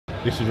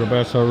This is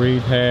Roberto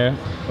Reed here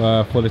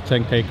for the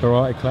 10K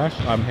Karate Clash.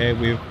 I'm here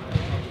with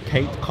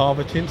Kate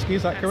Karwacinski,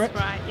 is that correct?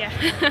 That's right, yeah.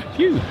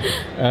 Phew.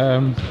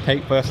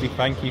 Kate, firstly,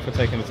 thank you for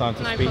taking the time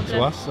to speak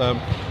to us.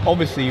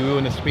 Obviously, we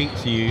want to speak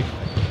to you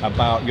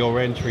about your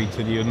entry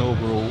to the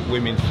inaugural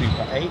Women's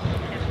Super 8.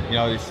 You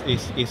know,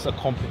 it's a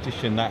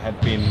competition that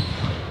had been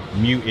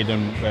muted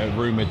and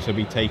rumoured to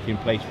be taking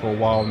place for a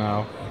while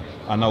now.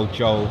 I know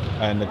Joe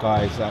and the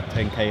guys at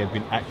 10K have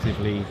been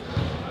actively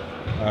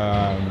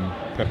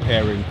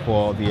preparing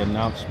for the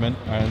announcement.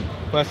 And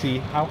firstly,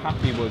 how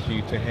happy was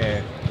you to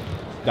hear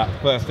that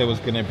first there was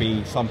going to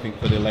be something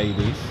for the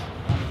ladies,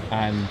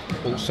 and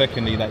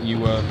secondly that you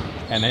were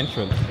an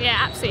entrant? Yeah,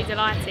 absolutely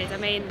delighted. I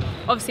mean,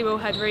 obviously we all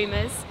heard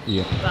rumours,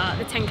 but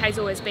the 10K's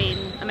always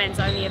been a men's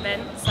only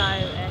event, so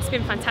it's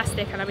been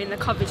fantastic, and I mean the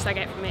coverage they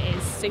get from it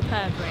is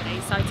superb really.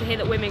 So to hear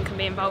that women can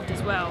be involved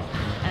as well,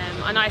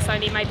 I know it's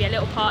only maybe a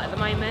little part at the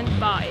moment,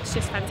 but it's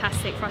just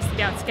fantastic for us to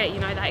be able to get, you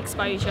know, that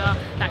exposure,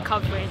 that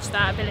coverage,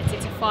 that ability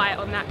to fight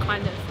on that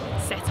kind of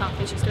setup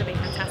is just going to be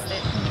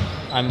fantastic.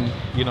 And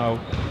you know,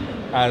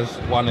 as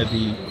one of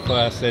the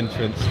first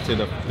entrants to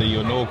the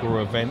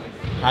inaugural event,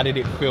 how did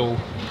it feel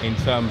in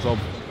terms of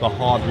the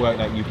hard work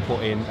that you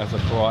put in as a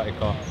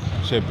karateka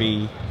to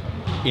be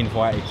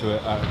invited to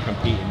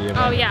compete in the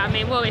event? Oh yeah, I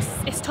mean, well,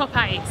 it's top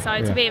 8,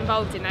 so to be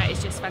involved in that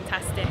is just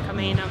fantastic. I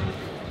mean, I'm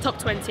top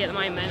 20 at the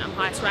moment. I'm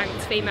highest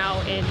ranked female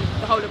in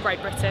the whole of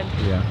Great Britain.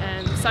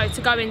 So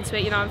to go into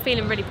it, you know, I'm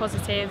feeling really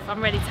positive.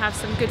 I'm ready to have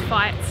some good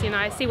fights, you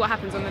know, see what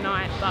happens on the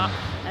night, but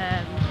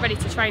ready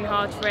to train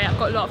hard for it. I've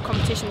got a lot of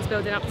competitions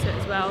building up to it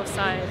as well,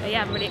 so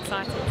yeah, I'm really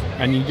excited.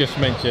 And you just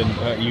mentioned,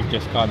 you've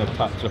just kind of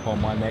touched upon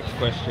my next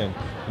question.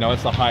 You know,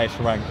 as the highest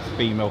ranked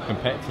female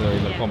competitor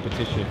in the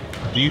competition,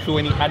 do you feel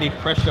any added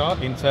pressure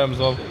in terms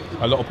of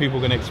a lot of people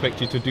are going to expect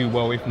you to do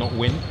well, if not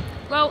win?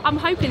 Well, I'm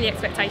hoping the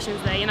expectations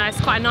there. You know,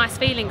 it's quite a nice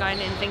feeling going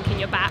in thinking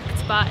you're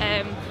backed, but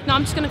no,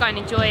 I'm just going to go and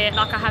enjoy it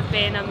like I have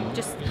been.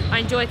 I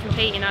enjoy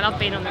competing. I love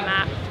being on the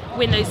mat,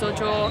 win, lose or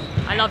draw.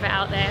 I love it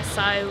out there,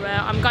 so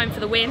I'm going for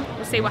the win.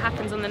 We'll see what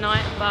happens on the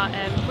night, but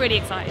really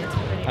excited.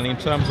 And in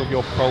terms of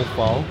your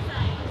profile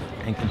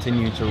and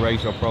continuing to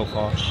raise your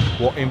profile,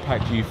 what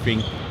impact do you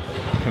think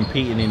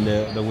competing in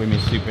the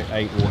Women's Super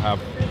 8 will have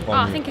on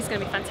I think it's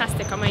going to be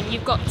fantastic. I mean,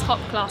 you've got top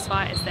class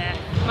fighters there.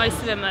 Most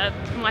of them are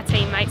my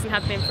teammates and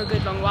have been for a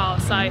good long while,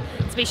 so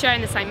to be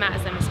sharing the same mat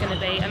as them is going to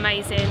be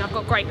amazing. I've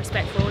got great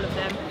respect for all of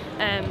them,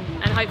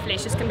 and hopefully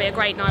it's just going to be a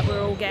great night.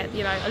 We'll all get,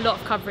 you know, a lot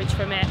of coverage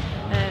from it,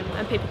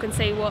 and people can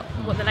see what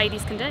the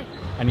ladies can do.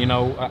 And you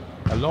know,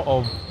 a lot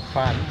of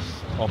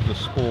fans of the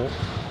sport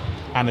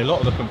and a lot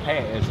of the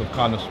competitors have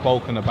kind of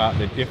spoken about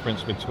the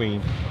difference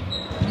between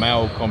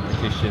male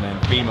competition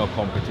and female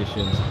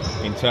competitions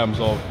in terms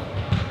of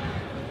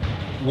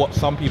what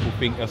some people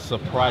think are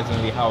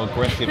surprisingly how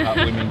aggressive that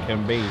women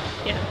can be.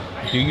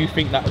 Do you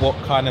think that what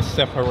kind of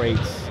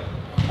separates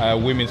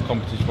women's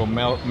competition from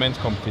men's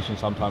competition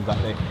sometimes,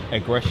 that the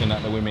aggression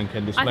that the women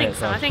can display? I think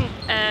so. I think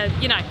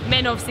you know,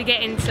 men obviously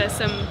get into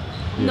some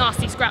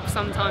nasty scraps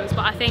sometimes,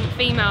 but I think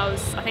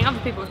females, I think other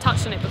people have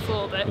touched on it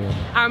before, but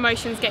our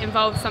emotions get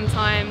involved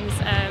sometimes,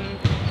 and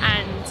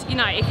you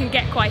know, it can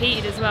get quite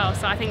heated as well.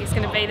 So I think there's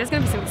going to be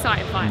some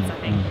exciting fights. I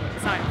think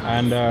exciting fights.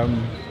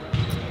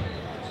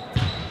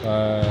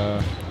 And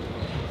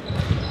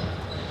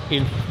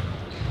in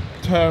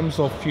terms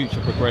of future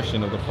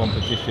progression of the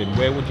competition,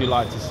 where would you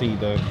like to see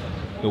the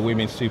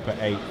Women's Super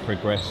 8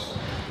 progress?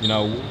 You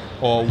know,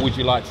 or would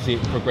you like to see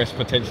it progress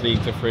potentially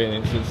into, for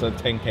instance, a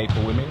 10K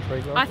for women, for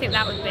example? I think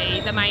that would be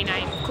the main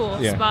aim, of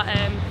course. But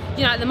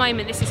you know, at the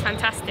moment this is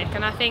fantastic,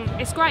 and I think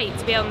it's great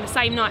to be on the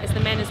same night as the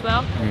men as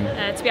well,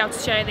 to be able to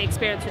share the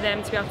experience with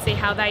them, to be able to see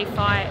how they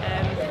fight.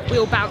 We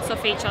all bounce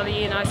off each other,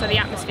 you know, so the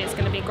atmosphere is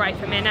going to be great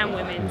for men and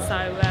women.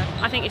 So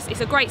I think it's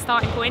a great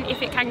starting point.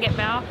 If it can get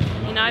better,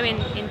 you know,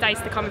 in days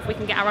to come, if we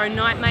can get our own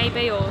night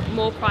maybe, or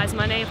more prize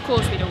money, of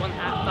course we don't want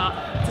that, but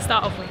to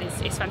start off with,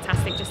 it's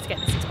fantastic just to get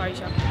this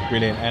exposure.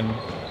 Brilliant. And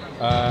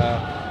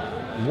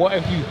what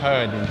have you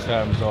heard in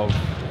terms of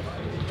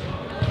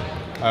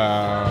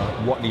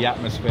what the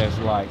atmosphere is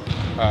like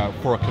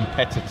for a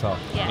competitor?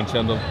 In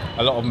terms of,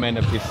 a lot of men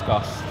have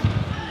discussed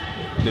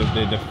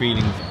the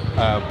feelings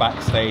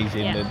backstage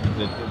in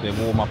the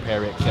warm-up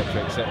area,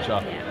 etc.,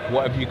 etc.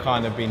 What have you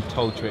kind of been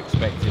told to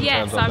expect in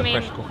terms of the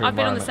pressure cooker environment? I've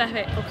been on the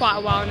circuit for quite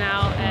a while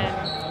now,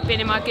 been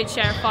in my good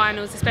share of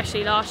finals,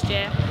 especially last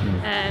year,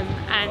 and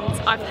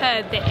I've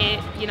heard that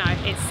you know,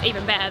 it's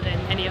even better than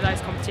any of those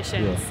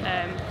competitions.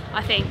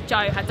 I think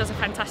Joe does a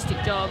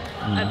fantastic job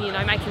of, you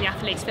know, making the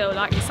athletes feel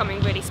like it's something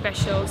really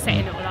special,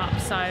 setting it all up.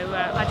 So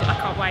I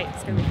can't wait.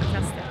 It's going to be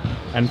fantastic.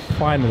 And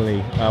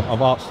finally,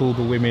 I've asked all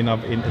the women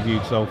I've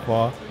interviewed so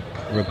far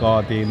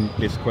regarding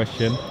this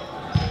question.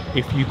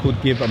 If you could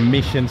give a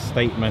mission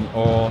statement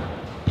or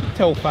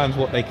tell fans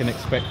what they can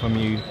expect from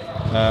you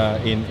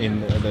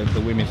in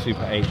the Women's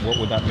Super 8, what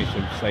would that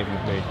mission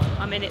statement be?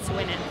 I'm in it to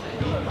win it.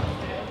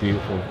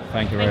 Beautiful.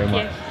 Thank you very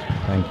much.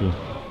 Thank you.